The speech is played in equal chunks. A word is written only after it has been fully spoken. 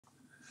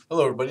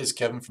Hello everybody, it's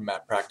Kevin from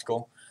Matt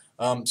Practical.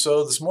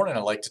 So this morning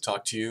I'd like to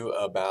talk to you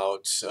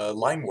about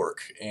line work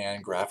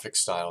and graphic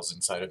styles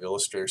inside of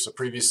Illustrator. So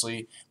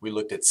previously we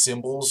looked at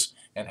symbols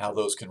and how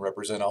those can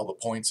represent all the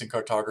points in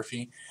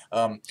cartography.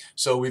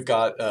 So we've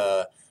got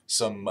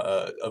some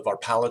of our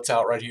palettes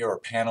out right here, our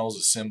panels,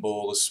 a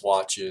symbol, the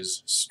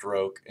swatches,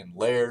 stroke, and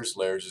layers.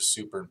 Layers is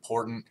super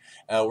important.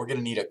 We're going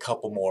to need a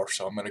couple more,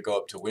 so I'm going to go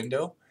up to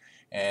Window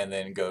and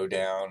then go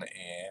down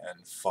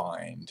and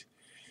find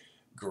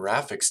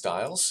graphic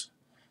styles.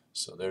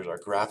 So there's our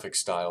graphic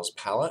styles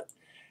palette,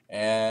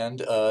 and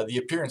the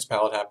appearance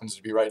palette happens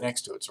to be right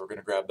next to it, so we're going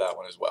to grab that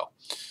one as well.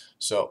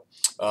 So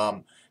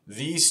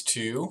these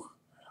two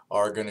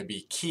are going to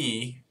be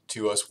key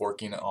to us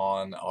working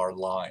on our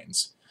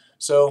lines.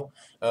 So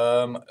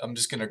I'm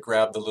just going to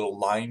grab the little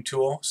line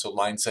tool, so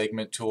line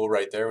segment tool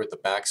right there with the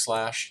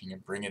backslash. You can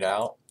bring it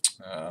out.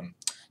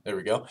 There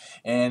we go.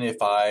 And if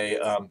I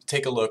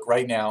take a look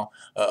right now,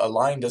 a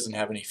line doesn't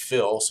have any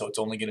fill, so it's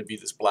only going to be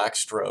this black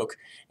stroke.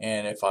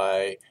 And if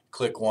I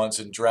click once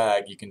and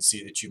drag, you can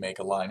see that you make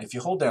a line. If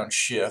you hold down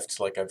Shift,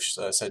 like I've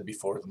said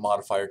before, the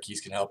modifier keys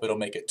can help. It'll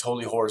make it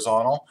totally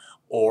horizontal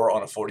or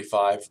on a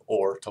 45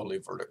 or totally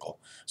vertical.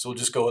 So we'll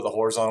just go with a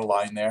horizontal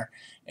line there,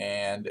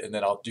 and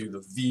then I'll do the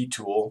V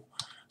tool.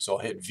 So I'll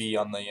hit V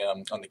on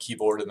the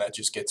keyboard, and that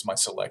just gets my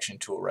selection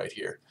tool right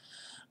here.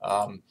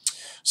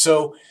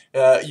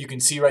 You can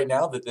see right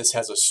now that this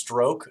has a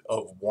stroke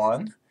of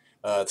 1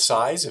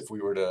 size. If we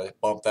were to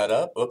bump that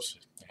up, oops,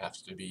 it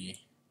has to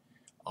be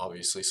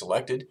obviously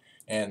selected,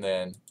 and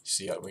then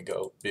see how we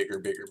go bigger,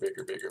 bigger,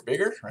 bigger, bigger,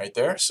 bigger right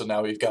there. So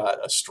now we've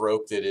got a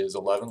stroke that is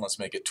 11. Let's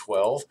make it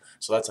 12.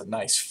 So that's a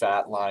nice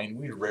fat line.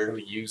 We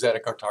rarely use that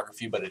in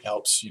cartography, but it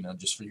helps,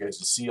 just for you guys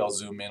to see. I'll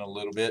zoom in a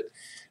little bit.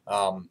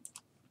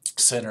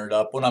 Center it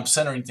up. When I'm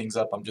centering things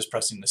up, I'm just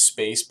pressing the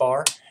space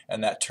bar,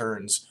 and that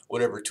turns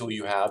whatever tool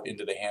you have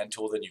into the hand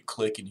tool. Then you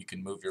click and you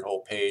can move your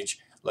whole page,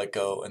 let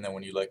go, and then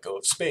when you let go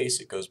of space,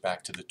 it goes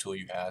back to the tool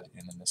you had,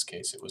 and in this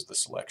case it was the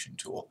selection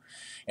tool.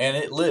 And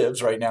it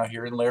lives right now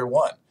here in layer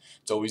 1.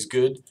 It's always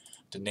good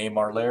to name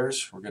our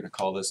layers. We're going to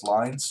call this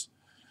lines.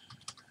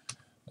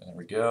 There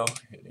we go,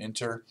 hit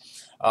enter.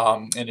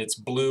 And it's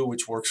blue,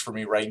 which works for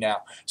me right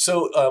now.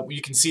 So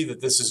you can see that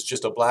this is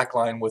just a black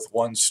line with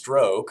 1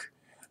 stroke.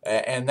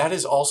 And that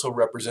is also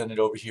represented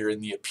over here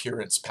in the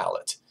appearance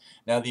palette.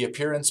 Now the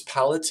appearance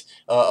palette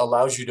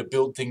allows you to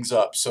build things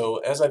up. So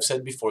as I've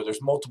said before, there's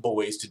multiple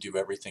ways to do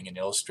everything in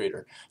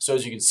Illustrator. So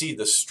as you can see,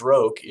 the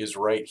stroke is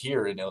right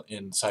here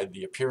inside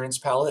the appearance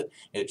palette.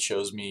 It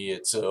shows me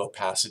its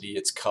opacity,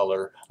 its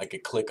color. I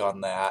could click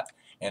on that,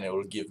 and it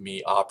will give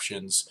me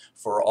options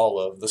for all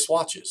of the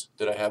swatches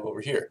that I have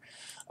over here.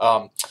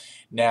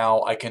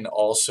 Now I can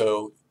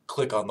also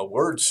click on the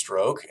word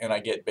stroke, and I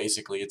get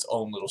basically its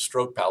own little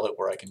stroke palette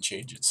where I can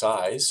change its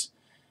size,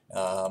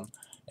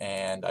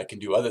 and I can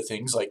do other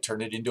things like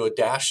turn it into a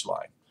dashed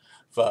line.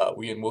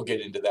 We'll get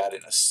into that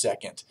in a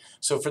second.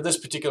 So for this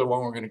particular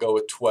one, we're going to go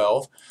with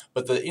 12.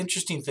 But the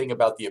interesting thing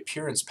about the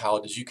appearance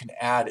palette is you can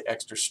add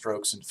extra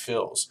strokes and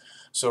fills.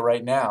 So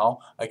right now,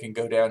 I can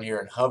go down here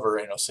and hover,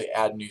 and it'll say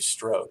add new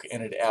stroke,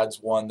 and it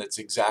adds one that's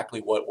exactly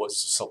what was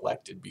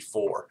selected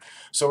before.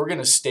 So we're going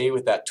to stay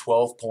with that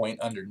 12 point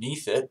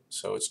underneath it,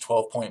 so it's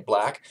 12 point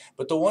black.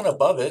 But the one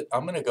above it,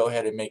 I'm going to go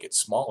ahead and make it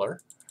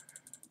smaller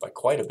by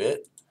quite a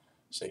bit.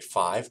 Say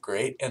 5,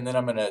 great. And then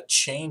I'm going to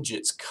change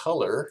its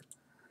color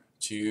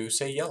to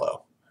say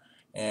yellow,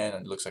 and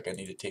it looks like I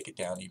need to take it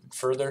down even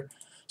further.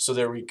 So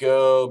there we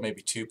go,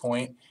 maybe 2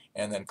 point,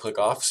 and then click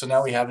off. So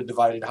now we have a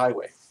divided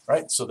highway,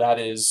 right? So that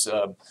is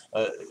a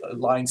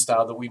line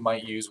style that we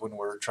might use when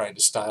we're trying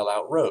to style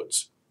out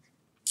roads.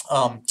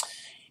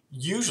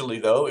 Usually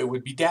though, it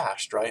would be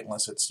dashed, right?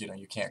 Unless it's,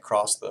 you can't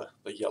cross the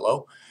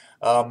yellow.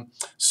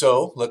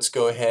 So let's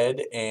go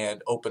ahead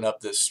and open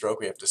up this stroke.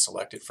 We have to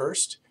select it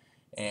first,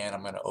 and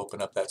I'm going to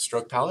open up that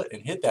stroke palette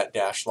and hit that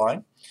dash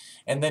line.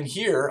 And then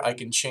here I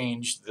can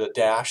change the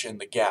dash and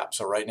the gap.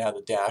 So right now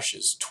the dash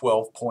is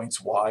 12 points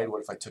wide.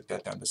 What if I took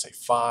that down to say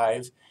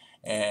 5?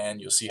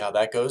 And you'll see how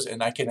that goes.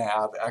 And I can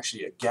have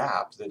actually a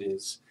gap that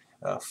is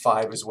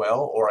 5 as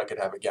well, or I could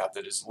have a gap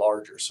that is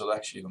larger. So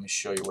actually let me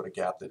show you what a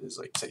gap that is,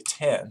 like say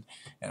 10,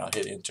 and I'll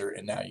hit enter,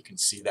 and now you can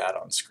see that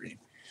on screen.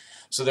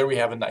 So there we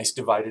have a nice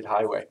divided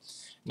highway.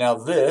 Now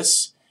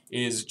this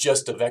is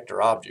just a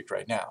vector object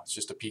right now. It's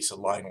just a piece of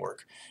line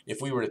work.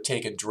 If we were to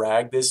take and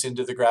drag this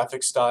into the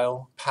graphic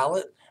style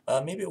palette,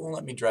 maybe it won't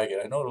let me drag it.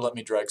 I know it'll let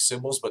me drag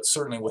symbols, but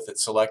certainly with it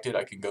selected,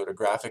 I can go to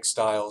graphic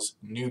styles,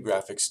 new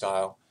graphic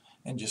style,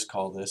 and just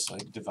call this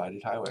like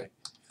divided highway.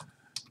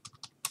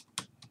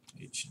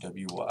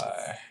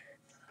 HWY.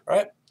 All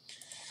right,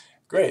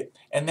 great.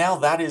 And now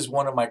that is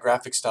one of my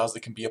graphic styles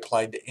that can be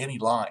applied to any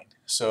line.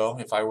 So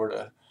if I were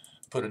to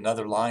put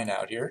another line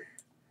out here,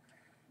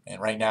 and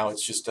right now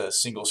it's just a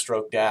single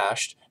stroke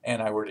dashed,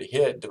 and I were to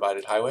hit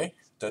divided highway,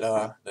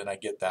 ta-da, then I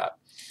get that.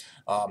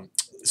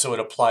 So it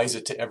applies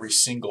it to every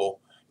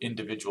single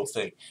individual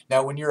thing.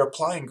 Now when you're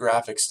applying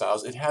graphic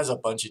styles, it has a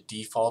bunch of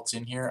defaults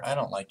in here. I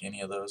don't like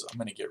any of those. I'm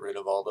going to get rid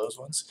of all those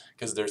ones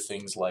because they're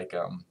things like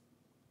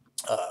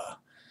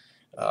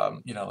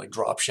you know, like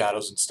drop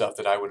shadows and stuff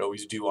that I would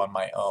always do on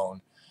my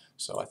own.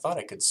 So I thought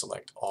I could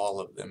select all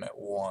of them at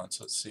once.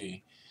 Let's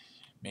see.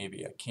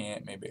 Maybe I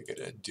can't. Maybe I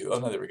could do. Oh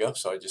no, there we go.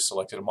 So I just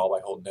selected them all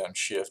by holding down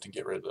Shift and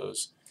get rid of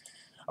those.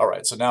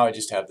 Alright, so now I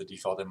just have the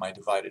default in my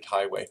divided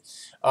highway.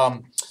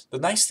 The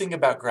nice thing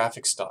about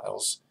graphic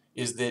styles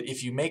is that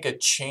if you make a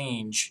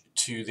change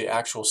to the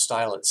actual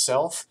style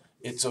itself,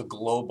 it's a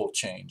global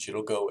change.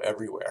 It'll go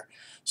everywhere.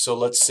 So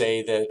let's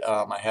say that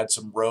I had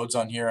some roads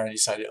on here and I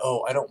decided,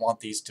 oh, I don't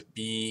want these to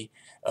be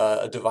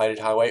a divided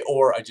highway,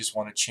 or I just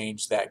want to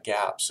change that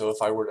gap. So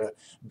if I were to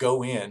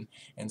go in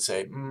and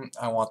say,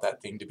 I want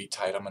that thing to be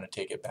tight, I'm going to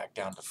take it back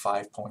down to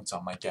 5 points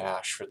on my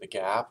dash for the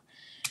gap,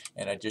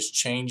 and I just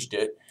changed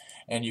it.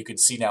 And you can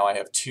see now I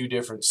have two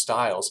different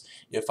styles.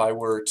 If I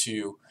were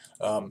to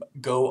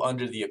go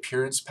under the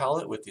appearance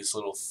palette with this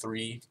little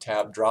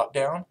 3-tab drop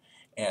down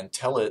and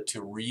tell it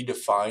to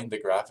redefine the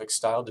graphic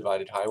style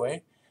divided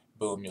highway,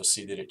 boom, you'll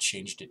see that it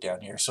changed it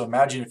down here. So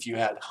imagine if you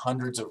had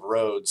hundreds of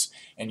roads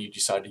and you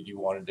decided you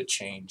wanted to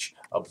change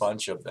a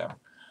bunch of them.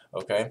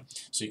 Okay,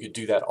 so you could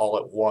do that all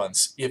at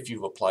once if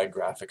you've applied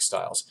graphic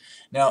styles.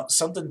 Now,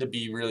 something to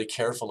be really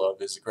careful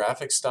of is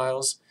graphic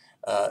styles.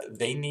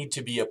 They need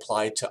to be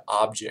applied to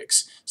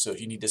objects. So if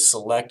you need to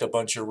select a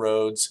bunch of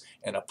roads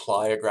and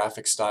apply a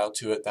graphic style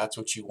to it, that's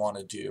what you want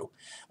to do.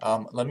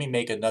 Let me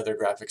make another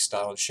graphic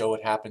style and show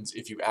what happens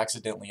if you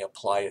accidentally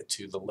apply it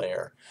to the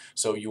layer.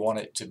 So you want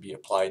it to be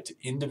applied to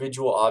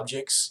individual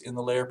objects in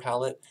the layer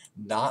palette,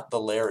 not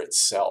the layer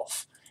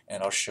itself.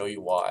 And I'll show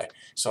you why.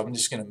 So I'm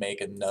just going to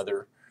make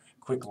another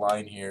quick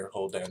line here,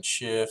 hold down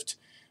Shift.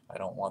 I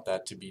don't want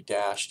that to be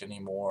dashed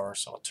anymore,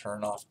 so I'll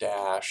turn off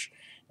dash.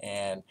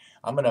 And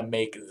I'm going to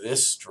make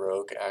this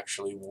stroke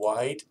actually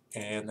white,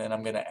 and then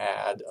I'm going to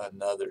add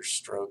another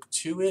stroke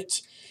to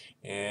it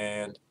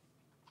and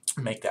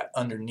make that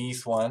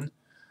underneath one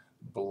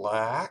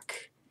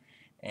black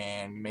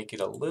and make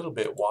it a little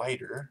bit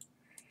wider.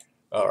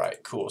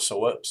 Alright, cool. So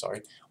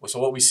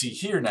what we see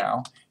here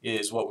now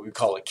is what we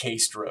call a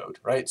cased road,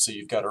 right? So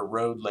you've got a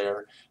road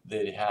layer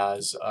that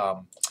has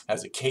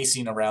a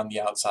casing around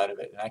the outside of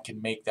it, and I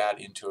can make that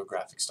into a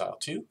graphic style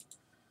too.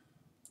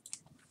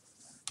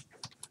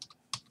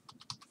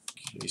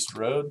 Cased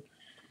road.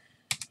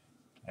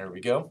 There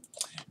we go.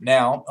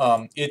 Now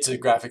it's a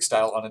graphic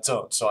style on its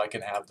own, so I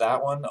can have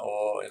that one,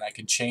 and I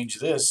can change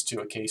this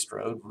to a cased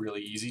road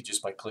really easy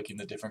just by clicking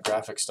the different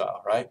graphic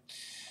style, right?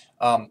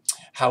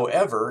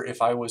 However,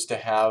 if I was to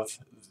have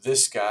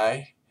this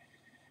guy,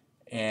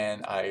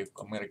 and I'm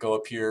going to go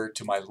up here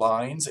to my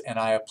lines and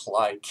I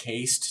apply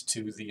cased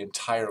to the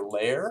entire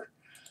layer.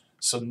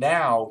 So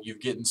now you're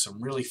getting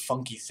some really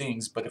funky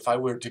things, but if I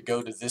were to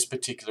go to this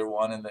particular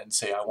one and then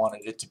say I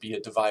wanted it to be a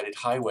divided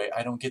highway,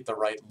 I don't get the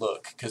right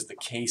look because the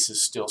case is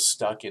still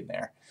stuck in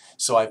there.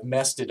 So I've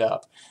messed it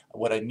up.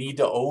 What I need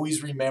to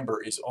always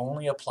remember is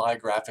only apply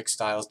graphic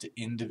styles to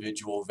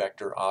individual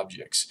vector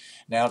objects.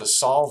 Now to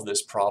solve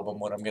this problem,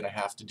 what I'm going to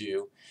have to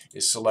do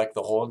is select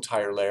the whole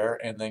entire layer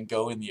and then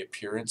go in the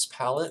appearance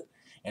palette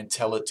and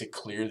tell it to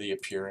clear the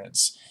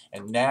appearance.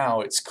 And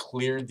now it's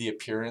cleared the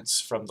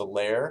appearance from the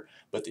layer,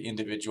 but the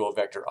individual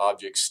vector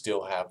objects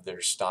still have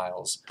their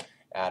styles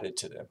added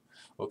to them.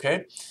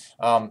 Okay,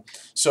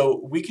 so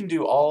we can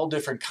do all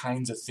different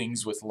kinds of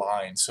things with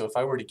lines. So if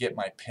I were to get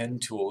my pen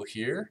tool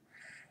here,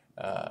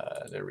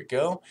 there we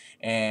go,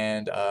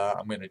 and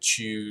I'm going to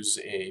choose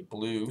a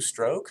blue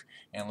stroke,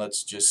 and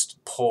let's just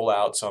pull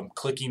out. So I'm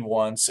clicking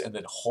once and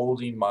then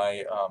holding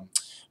my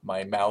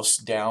my mouse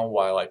down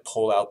while I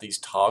pull out these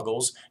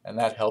toggles, and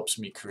that helps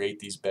me create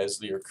these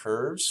Bezier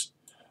curves,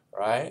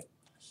 right?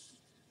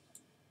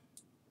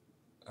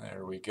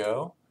 There we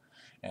go,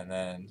 and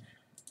then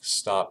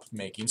stop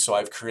making. So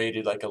I've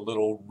created like a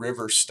little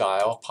river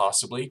style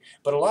possibly,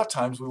 but a lot of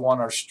times we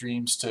want our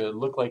streams to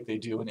look like they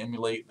do and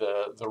emulate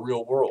the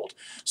real world.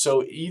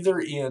 So either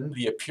in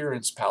the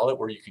appearance palette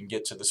where you can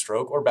get to the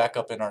stroke, or back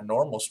up in our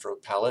normal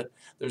stroke palette,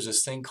 there's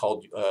this thing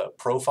called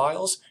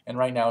profiles, and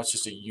right now it's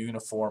just a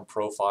uniform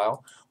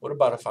profile. What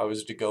about if I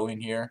was to go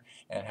in here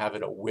and have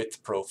it a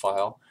width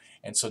profile?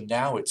 And so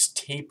now it's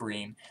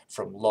tapering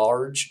from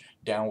large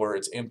down where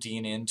it's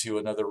emptying into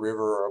another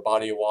river or a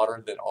body of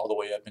water, then all the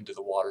way up into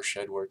the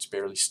watershed where it's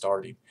barely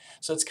starting.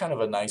 So it's kind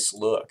of a nice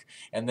look.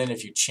 And then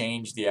if you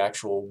change the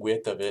actual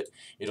width of it,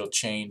 it'll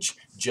change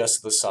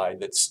just the side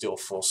that's still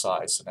full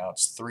size. So now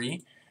it's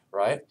 3,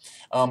 right?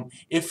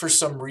 If for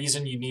some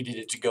reason you needed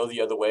it to go the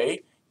other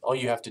way, all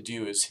you have to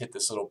do is hit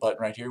this little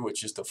button right here,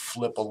 which is to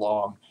flip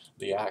along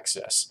the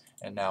axis,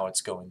 and now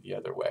it's going the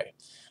other way,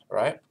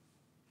 right?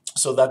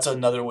 So that's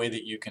another way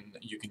that you can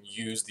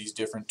use these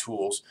different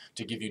tools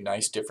to give you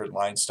nice different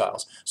line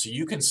styles. So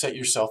you can set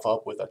yourself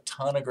up with a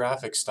ton of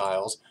graphic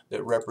styles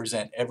that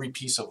represent every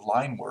piece of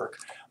line work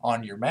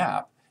on your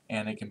map,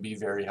 and it can be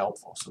very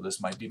helpful. So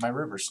this might be my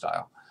river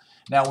style.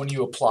 Now when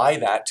you apply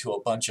that to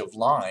a bunch of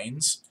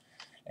lines,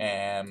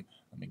 and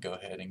let me go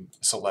ahead and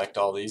select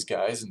all these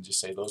guys and just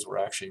say those were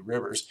actually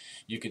rivers.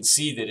 You can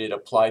see that it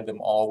applied them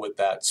all with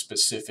that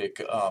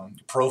specific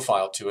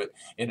profile to it,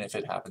 and if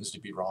it happens to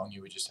be wrong,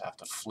 you would just have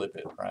to flip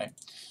it, right?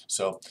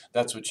 So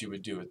that's what you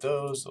would do with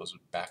those. Those are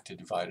back to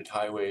divided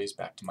highways,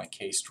 back to my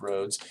cased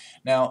roads.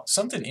 Now,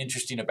 something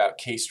interesting about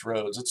cased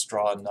roads, let's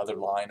draw another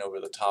line over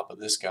the top of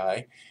this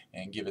guy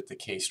and give it the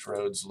cased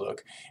roads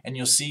look. And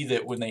you'll see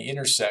that when they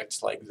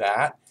intersect like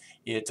that,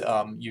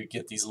 you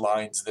get these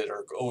lines that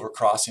are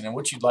overcrossing, and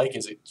what you'd like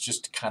is it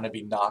just to kind of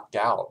be knocked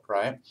out,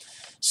 right?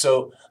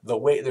 So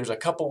there's a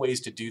couple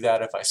ways to do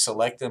that. If I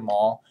select them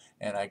all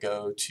and I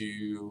go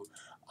to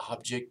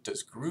object,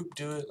 does group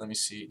do it? Let me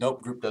see.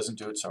 Nope, group doesn't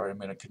do it. Sorry, I'm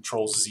going to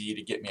Control Z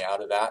to get me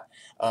out of that.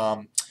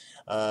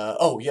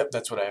 Oh, yep,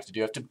 that's what I have to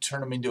do. I have to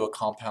turn them into a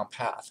compound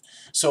path.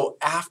 So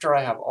after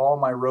I have all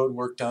my road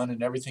work done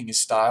and everything is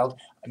styled,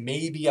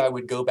 maybe I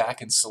would go back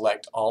and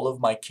select all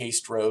of my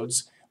cased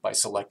roads by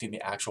selecting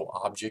the actual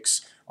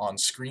objects on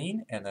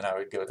screen, and then I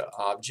would go to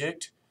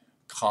Object,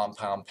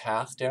 Compound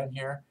Path down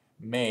here,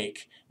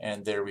 Make,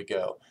 and there we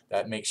go.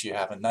 That makes you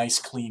have a nice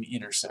clean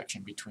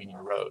intersection between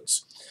your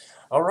roads.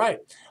 All right,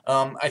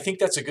 I think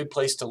that's a good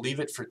place to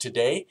leave it for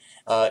today.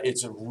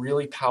 It's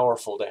really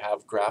powerful to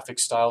have graphic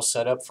style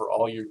set up for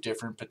all your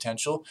different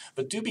potential,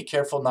 but do be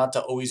careful not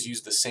to always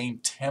use the same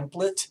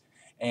template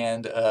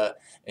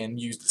and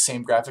use the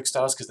same graphic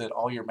styles, because then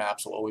all your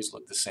maps will always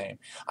look the same.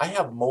 I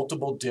have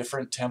multiple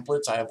different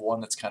templates. I have one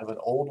that's kind of an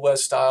Old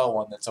West style,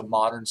 one that's a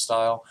modern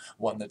style,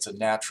 one that's a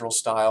natural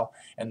style,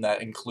 and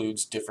that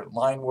includes different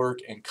line work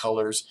and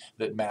colors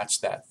that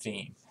match that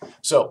theme.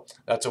 So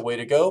that's a way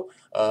to go.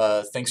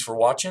 Thanks for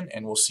watching,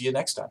 and we'll see you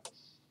next time.